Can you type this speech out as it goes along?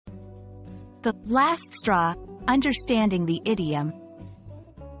The last straw, understanding the idiom.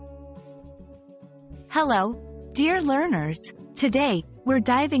 Hello, dear learners. Today, we're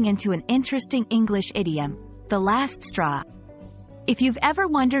diving into an interesting English idiom, the last straw. If you've ever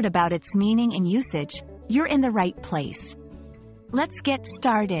wondered about its meaning and usage, you're in the right place. Let's get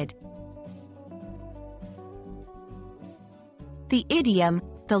started. The idiom,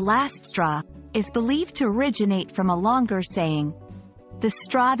 the last straw, is believed to originate from a longer saying, the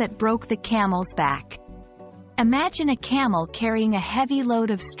straw that broke the camel's back. Imagine a camel carrying a heavy load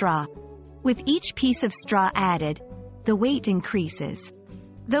of straw. With each piece of straw added, the weight increases.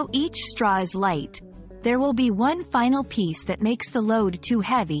 Though each straw is light, there will be one final piece that makes the load too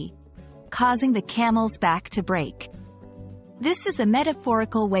heavy, causing the camel's back to break. This is a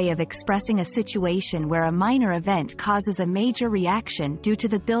metaphorical way of expressing a situation where a minor event causes a major reaction due to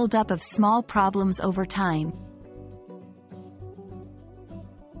the buildup of small problems over time.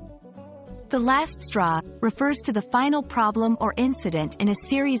 The last straw refers to the final problem or incident in a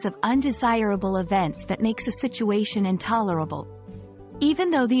series of undesirable events that makes a situation intolerable.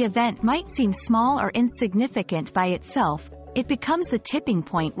 Even though the event might seem small or insignificant by itself, it becomes the tipping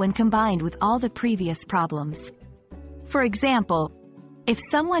point when combined with all the previous problems. For example, if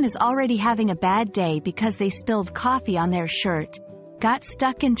someone is already having a bad day because they spilled coffee on their shirt, got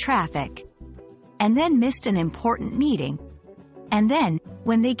stuck in traffic, and then missed an important meeting, and then,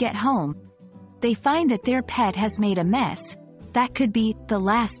 when they get home, they find that their pet has made a mess, that could be the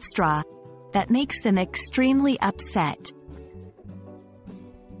last straw that makes them extremely upset.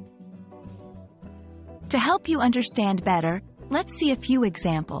 To help you understand better, let's see a few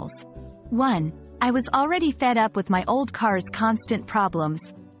examples. 1. I was already fed up with my old car's constant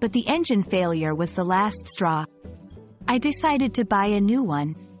problems, but the engine failure was the last straw. I decided to buy a new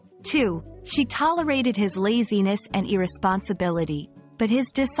one. 2. She tolerated his laziness and irresponsibility, but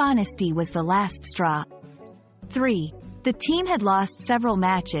his dishonesty was the last straw. 3. The team had lost several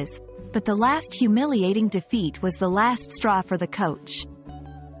matches, but the last humiliating defeat was the last straw for the coach.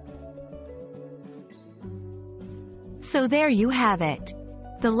 So there you have it.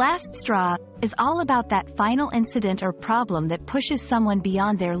 The last straw is all about that final incident or problem that pushes someone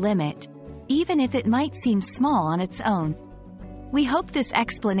beyond their limit, even if it might seem small on its own. We hope this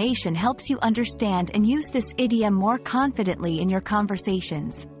explanation helps you understand and use this idiom more confidently in your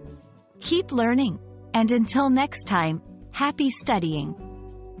conversations. Keep learning, and until next time, happy studying.